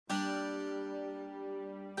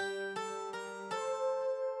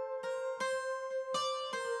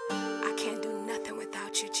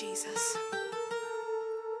you, Jesus.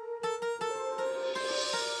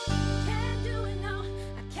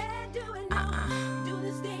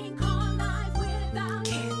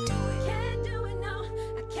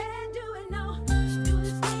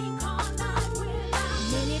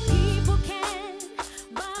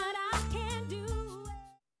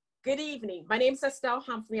 Good evening. My name is Estelle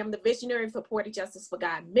Humphrey. I'm the visionary for Poetic Justice for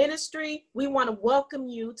God Ministry. We want to welcome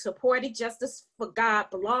you to Poetic Justice for God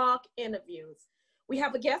blog interviews. We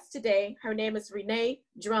have a guest today. Her name is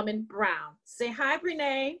Renee-Drummond Brown. Say hi,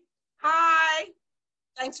 Renee. Hi.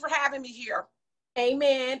 Thanks for having me here.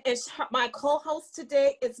 Amen. And my co-host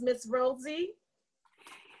today is Miss Rosie.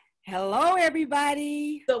 Hello,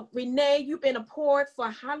 everybody. So, Renee, you've been a poet for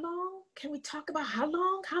how long? Can we talk about how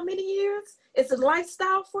long? How many years? It's a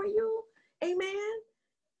lifestyle for you. Amen.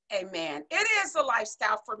 Amen. It is a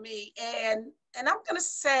lifestyle for me. And I'm going to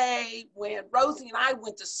say when Rosie and I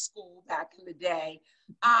went to school back in the day,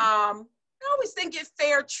 I always didn't get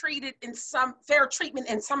fair treatment in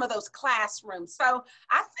some of those classrooms. So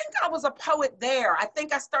I think I was a poet there. I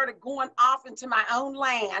think I started going off into my own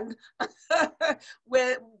land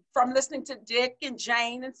from listening to Dick and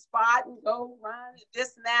Jane and Spot and Go Run and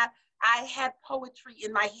this and that. I had poetry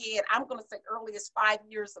in my head, I'm going to say early as 5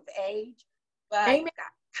 years of age, but Amen.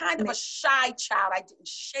 Kind of a shy child. I didn't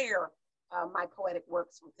share my poetic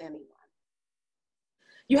works with anyone.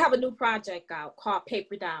 You have a new project out called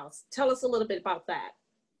Paper Dolls. Tell us a little bit about that.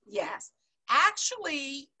 Yes.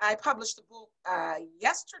 Actually, I published a book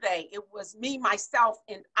yesterday. It was Me, Myself,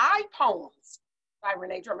 and I poems by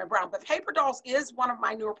Renee-Drummond Brown. But Paper Dolls is one of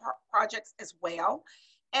my newer projects as well.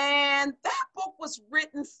 And that book was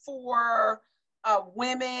written for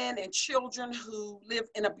women and children who live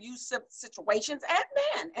in abusive situations,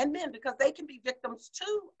 and men, because they can be victims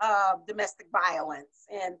too of domestic violence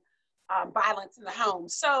and violence in the home.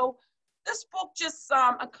 So this book just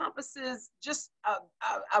encompasses just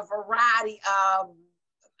a variety of,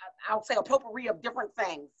 I'll say, a potpourri of different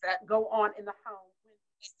things that go on in the home when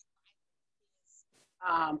domestic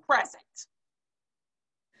violence is present.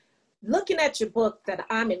 Looking at your book that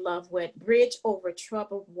I'm in love with, Bridge Over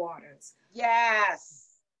Troubled Waters.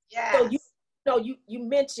 Yes, yes. So you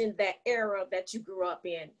mentioned that era that you grew up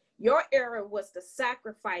in. Your era was the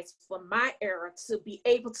sacrifice for my era to be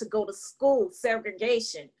able to go to school,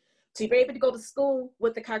 segregation, to be able to go to school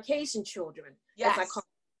with the Caucasian children, yes. as I call it.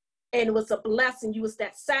 And it was a blessing. You was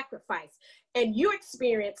that sacrifice. And you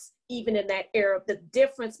experienced, even in that era, the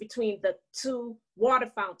difference between the two water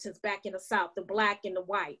fountains back in the South, the black and the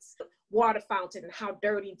whites, the water fountain, and how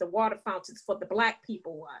dirty the water fountains for the black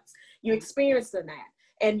people was. You experienced that.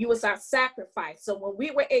 And you was our sacrifice. So when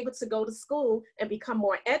we were able to go to school and become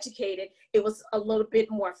more educated, it was a little bit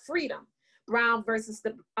more freedom. Brown versus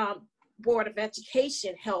the Board of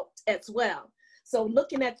Education helped as well. So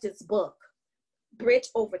looking at this book, Bridge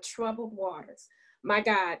Over Troubled Waters, my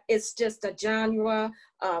God, it's just a genre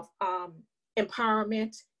of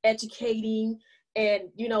empowerment, educating, and,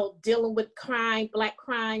 dealing with crime, Black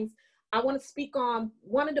crimes. I want to speak on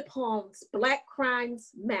one of the poems, Black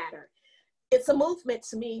Crimes Matter. It's a movement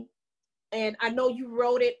to me, and I know you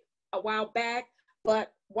wrote it a while back,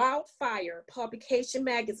 but Wildfire Publication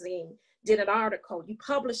Magazine did an article. You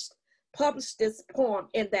published this poem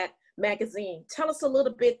in that magazine. Tell us a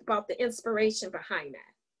little bit about the inspiration behind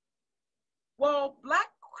that. Well, Black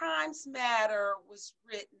Crimes Matter was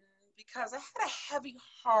written because I had a heavy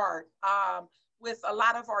heart with a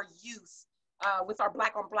lot of our youth, with our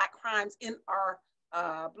Black on Black crimes in our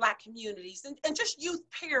Black communities, and just youth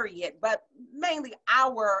period, but mainly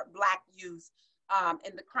our Black youth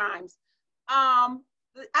and the crimes. I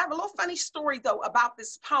have a little funny story though about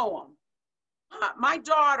this poem. My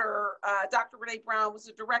daughter, Dr. Renee Brown, was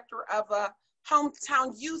the director of a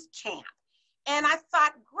hometown youth camp. And I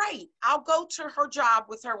thought, great, I'll go to her job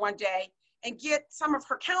with her one day and get some of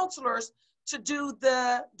her counselors to do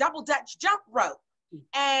the double Dutch jump rope.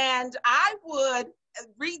 And I would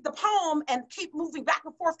read the poem and keep moving back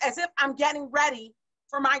and forth as if I'm getting ready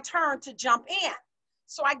for my turn to jump in.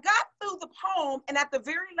 So I got through the poem, and at the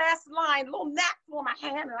very last line, a little gnat flew in my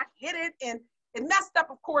hand, and I hit it, and it messed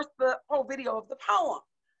up, of course, the whole video of the poem.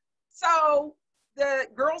 So the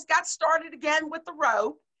girls got started again with the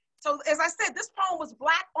rope. So as I said, this poem was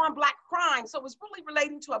Black on Black crime. So it was really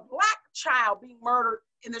relating to a Black child being murdered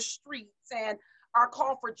in the streets and our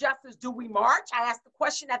call for justice. Do we march? I asked the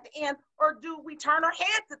question at the end, or do we turn our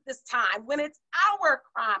heads at this time when it's our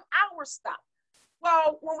crime, our stuff?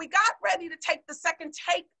 Well, when we got ready to take the second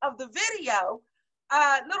take of the video,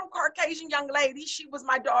 little Caucasian young lady, she was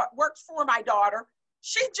my daughter, worked for my daughter.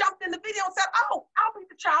 She jumped in the video and said, oh, I'll be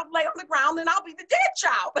the child lay on the ground and I'll be the dead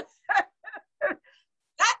child.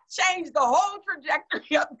 That changed the whole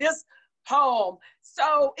trajectory of this poem.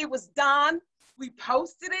 So it was done. We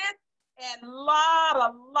posted it, and a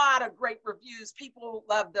lot of great reviews. People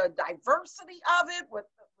love the diversity of it, with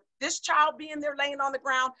this child being there laying on the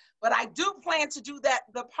ground. But I do plan to do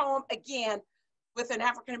the poem again, with an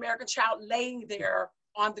African-American child laying there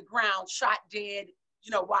on the ground, shot dead,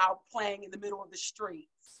 while playing in the middle of the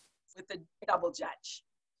streets with the double judge.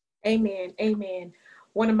 Amen, amen.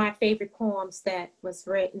 One of my favorite poems that was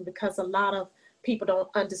written, because a lot of people don't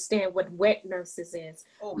understand what wet nurses is.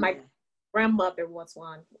 Oh, my man. grandmother was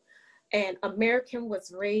one. And American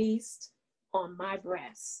was raised on my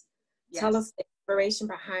breast. Yes. Tell us the inspiration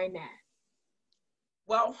behind that.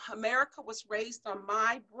 Well, America was raised on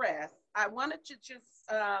my breast. I wanted to just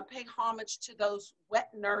pay homage to those wet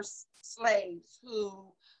nurse slaves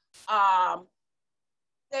who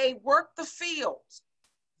they worked the fields,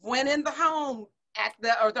 went in the home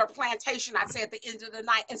or their plantation, I'd say, at the end of the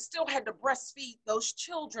night, and still had to breastfeed those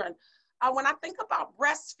children. When I think about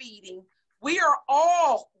breastfeeding, we are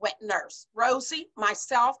all wet nurse, Rosie,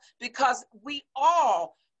 myself, because we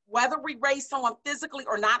all, whether we raise someone physically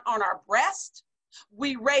or not on our breast,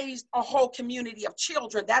 we raised a whole community of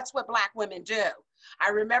children. That's what Black women do. I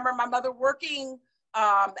remember my mother working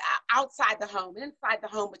outside the home, inside the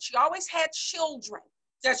home, but she always had children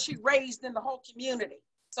that she raised in the whole community.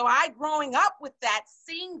 So growing up with that,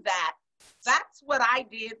 seeing that, that's what I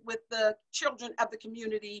did with the children of the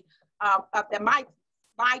community,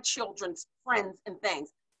 my children's friends and things.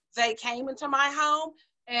 They came into my home,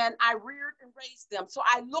 and I reared and raised them. So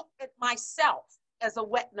I looked at myself as a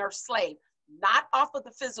wet nurse slave, not off of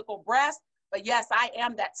the physical breast, but yes, I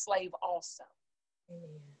am that slave also.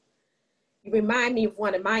 You remind me of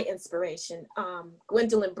one of my inspiration,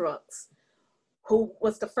 Gwendolyn Brooks, who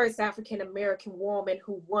was the first African-American woman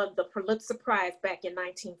who won the Pulitzer Prize back in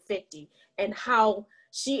 1950, and how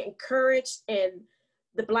she encouraged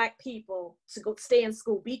the Black people to go stay in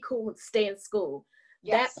school, be cool and stay in school.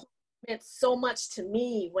 Yes. That meant so much to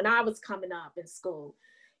me when I was coming up in school.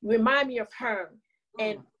 You remind me of her.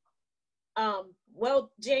 And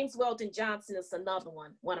James Weldon Johnson is another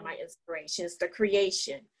one of my inspirations, The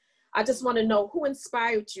Creation. I just want to know, who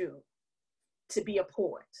inspired you to be a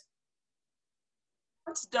poet?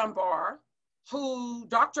 Dunbar, who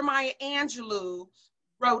Dr. Maya Angelou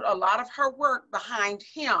wrote a lot of her work behind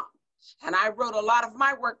him. And I wrote a lot of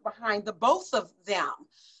my work behind the both of them.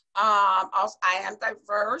 Also, I am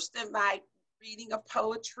diverse in my reading of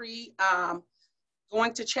poetry.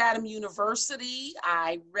 Going to Chatham University,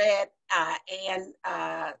 I read Anne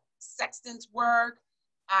Sexton's work.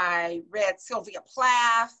 I read Sylvia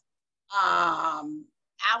Plath,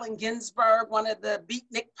 Allen Ginsberg, one of the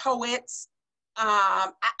beatnik poets.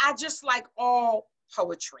 I just like all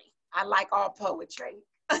poetry. I like all poetry.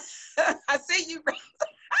 I see you.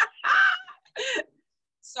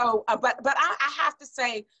 So, but I have to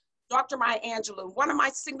say, Dr. Maya Angelou, one of my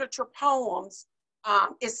signature poems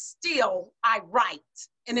is Still I Write,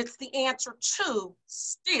 and it's the answer to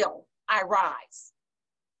Still I Rise.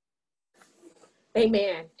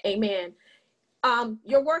 Amen, amen.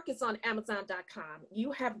 Your work is on Amazon.com.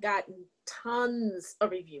 You have gotten tons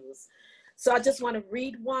of reviews. So I just want to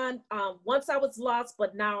read one. Once I was lost,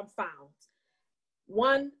 but now I'm found.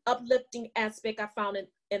 One uplifting aspect I found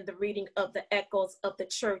in the reading of the echoes of the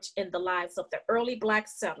church in the lives of the early Black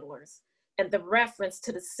settlers, and the reference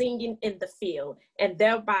to the singing in the field, and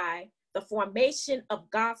thereby the formation of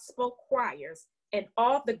gospel choirs and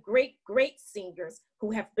all the great singers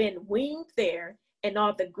who have been weaned there, and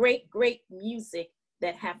all the great music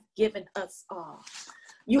that have given us all.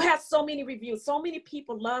 You have so many reviews, so many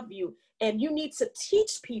people love you, and you need to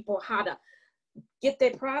teach people how to get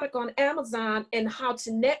their product on Amazon and how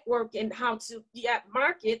to network and how to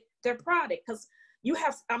market their product. Because you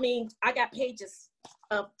have, I got pages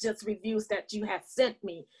of just reviews that you have sent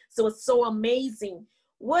me. So it's so amazing.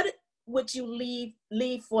 What would you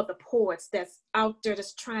leave for the poets that's out there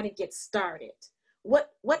that's trying to get started?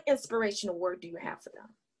 What inspirational word do you have for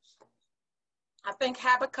them? I think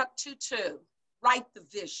Habakkuk 2:2, write the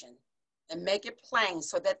vision and make it plain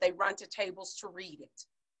so that they run to tables to read it.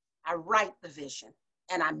 I write the vision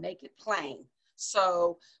and I make it plain.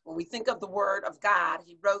 So when we think of the word of God,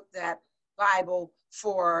 he wrote that Bible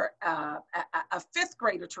for a fifth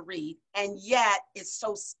grader to read, and yet it's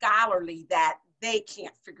so scholarly that they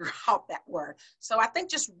can't figure out that word. So I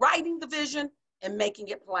think just writing the vision and making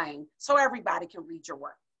it plain so everybody can read your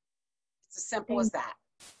work. It's as simple as that.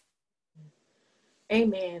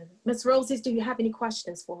 Amen. Ms. Roses, do you have any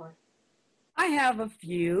questions for her? I have a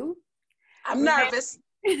few. I'm nervous.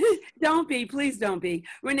 Don't be, please don't be.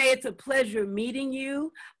 Renee, it's a pleasure meeting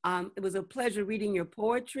you. It was a pleasure reading your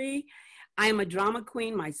poetry. I am a drama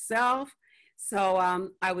queen myself, so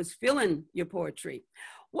I was feeling your poetry.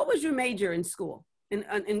 What was your major in school,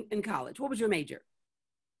 in college? What was your major?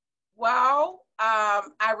 Well,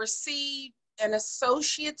 I received an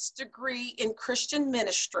associate's degree in Christian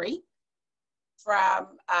ministry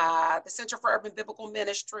from the Center for Urban Biblical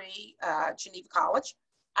Ministry, Geneva College.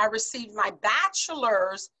 I received my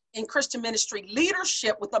bachelor's in Christian ministry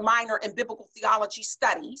leadership with a minor in biblical theology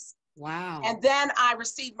studies. Wow. And then I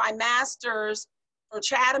received my master's from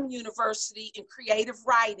Chatham University in creative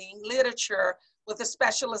writing, literature, with a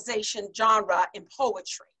specialization genre in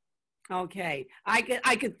poetry. Okay, I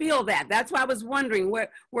could feel that. That's why I was wondering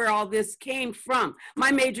where all this came from.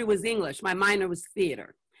 My major was English. My minor was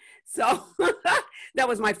theater. So that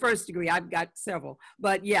was my first degree. I've got several,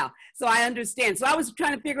 but yeah, so I understand. So I was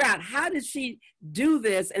trying to figure out, how did she do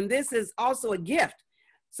this? And this is also a gift.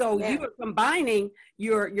 So Yeah. you are combining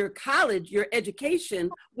your college, your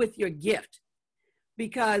education with your gift,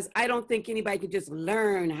 because I don't think anybody could just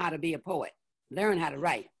learn how to be a poet, learn how to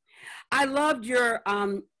write. I loved your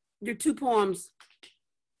two poems,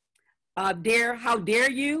 How Dare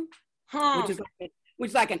You, which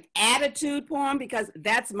is like an attitude poem, because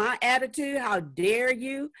that's my attitude. How dare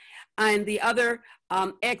you? And the other,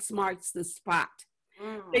 X Marks the Spot.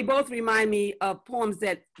 They both remind me of poems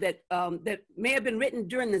that may have been written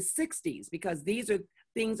during the 60s, because these are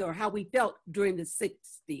things or how we felt during the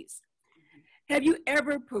 60s. Have you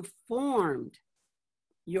ever performed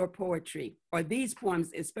your poetry, or these poems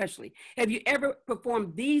especially? Have you ever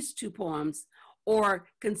performed these two poems or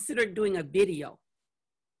considered doing a video?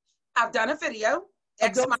 I've done a video.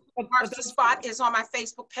 X Marks the Spot is on my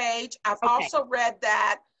Facebook page. I've also read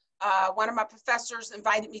that one of my professors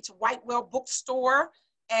invited me to Whitewell Bookstore,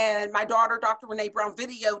 and my daughter, Dr. Renee-Drummond Brown,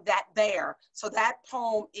 videoed that there. So that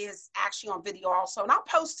poem is actually on video also. And I'll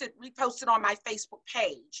repost it on my Facebook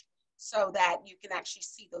page so that you can actually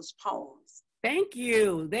see those poems. Thank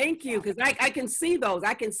you, because I can see those.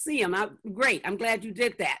 I can see them. Great, I'm glad you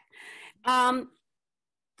did that.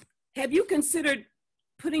 Have you considered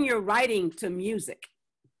putting your writing to music,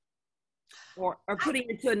 or putting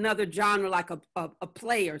it to another genre, like a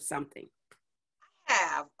play or something? I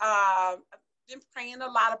have. I've been praying a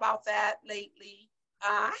lot about that lately.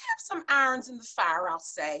 I have some irons in the fire, I'll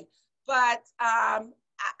say, but I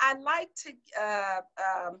like to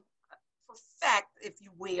perfect, if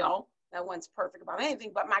you will. No one's perfect about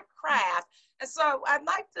anything but my craft. And so I'd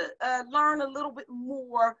like to learn a little bit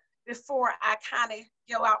more before I kind of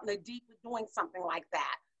go out in the deep with doing something like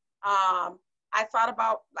that. I thought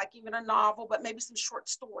about like even a novel, but maybe some short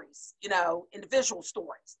stories, individual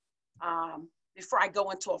stories, before I go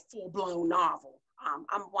into a full-blown novel.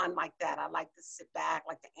 I'm one like that. I like to sit back,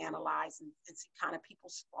 like to analyze and see kind of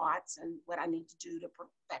people's thoughts and what I need to do to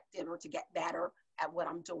perfect it or to get better at what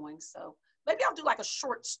I'm doing. So maybe I'll do like a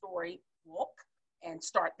short story book and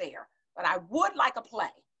start there. But I would like a play,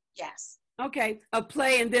 yes. Okay, a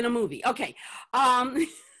play and then a movie. Okay.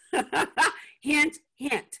 Hint,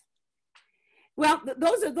 hint. Well,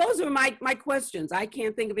 those are my questions. I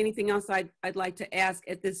can't think of anything else I'd like to ask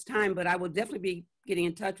at this time, but I will definitely be getting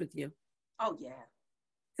in touch with you. Oh, yeah.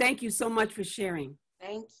 Thank you so much for sharing.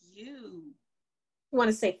 Thank you. I want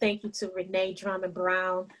to say thank you to Renee-Drummond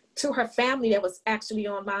Brown, to her family that was actually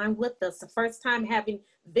online with us. The first time having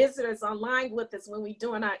visitors online with us when we're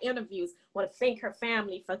doing our interviews. I want to thank her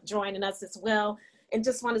family for joining us as well. And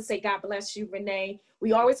just want to say, God bless you, Renee.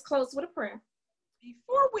 We always close with a prayer.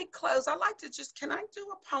 Before we close, I'd like to can I do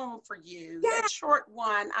a poem for you? Yeah. That short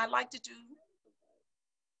one, I'd like to do.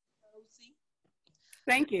 Rosie.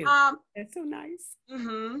 Thank you. That's so nice.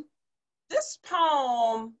 This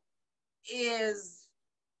poem is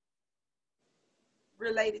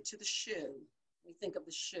related to the shoe. We think of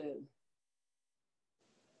the shoe.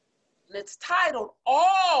 And it's titled,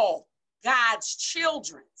 All God's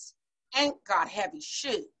Children's Ain't Got Heavy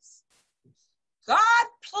Shoes. God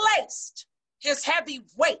placed his heavy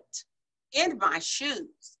weight in my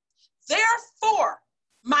shoes. Therefore,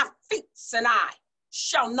 my feet and I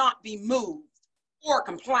shall not be moved or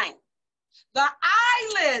complain. The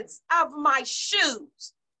eyelids of my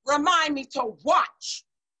shoes remind me to watch,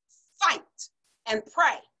 fight, and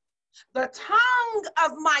pray. The tongue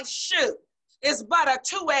of my shoe is but a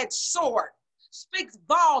two-edged sword, speaks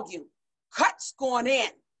volume, cuts going in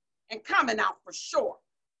and coming out for sure.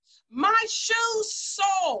 My shoe's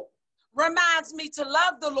soul reminds me to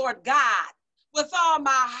love the Lord God with all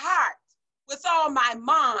my heart, with all my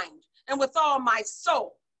mind, and with all my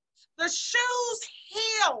soul. The shoe's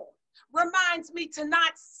heel reminds me to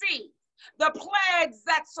not see the plagues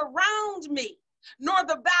that surround me, nor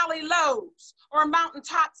the valley lows or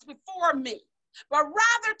mountaintops before me, but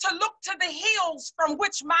rather to look to the hills from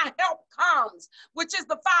which my help comes, which is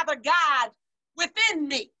the Father God within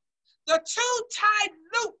me. The two tied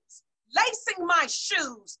loops lacing my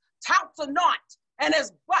shoes touts a knot and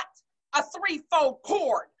is but a threefold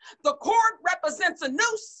cord. The cord represents a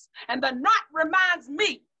noose, and the knot reminds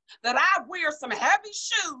me that I wear some heavy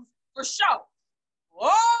shoes for show.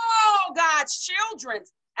 Oh, God's children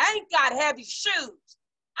ain't got heavy shoes.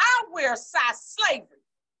 I wear size slavery.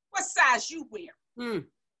 What size you wear?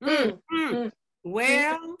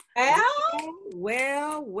 Well,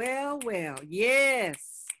 well.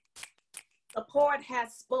 Yes. The poet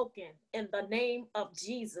has spoken in the name of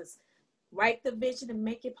Jesus. Write the vision and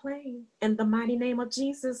make it plain in the mighty name of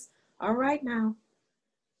Jesus. All right now.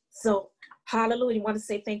 So, hallelujah. I want to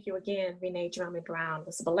say thank you again, Renee-Drummond Brown. It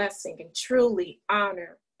was a blessing and truly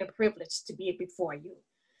honor and privilege to be before you.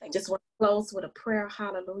 Just want to close with a prayer.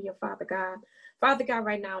 Hallelujah, Father God. Father God,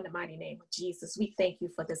 right now in the mighty name of Jesus, we thank you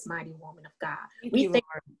for this mighty woman of God. Thank you for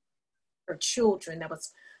her children that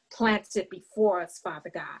was planted before us, Father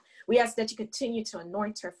God. We ask that you continue to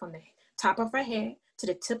anoint her from the top of her head to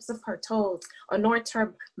the tips of her toes. Anoint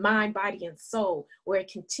her mind, body, and soul, where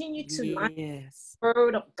it continue to line the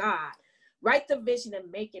word of God. Write the vision and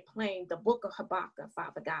make it plain, the book of Habakkuk,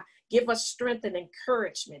 Father God. Give us strength and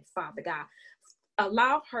encouragement, Father God.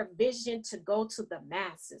 Allow her vision to go to the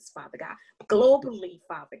masses, Father God, globally,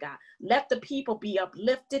 Father God. Let the people be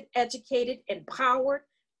uplifted, educated, empowered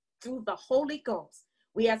through the Holy Ghost.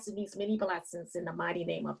 We ask in these many blessings in the mighty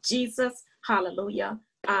name of Jesus. Hallelujah.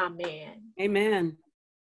 Amen. Amen.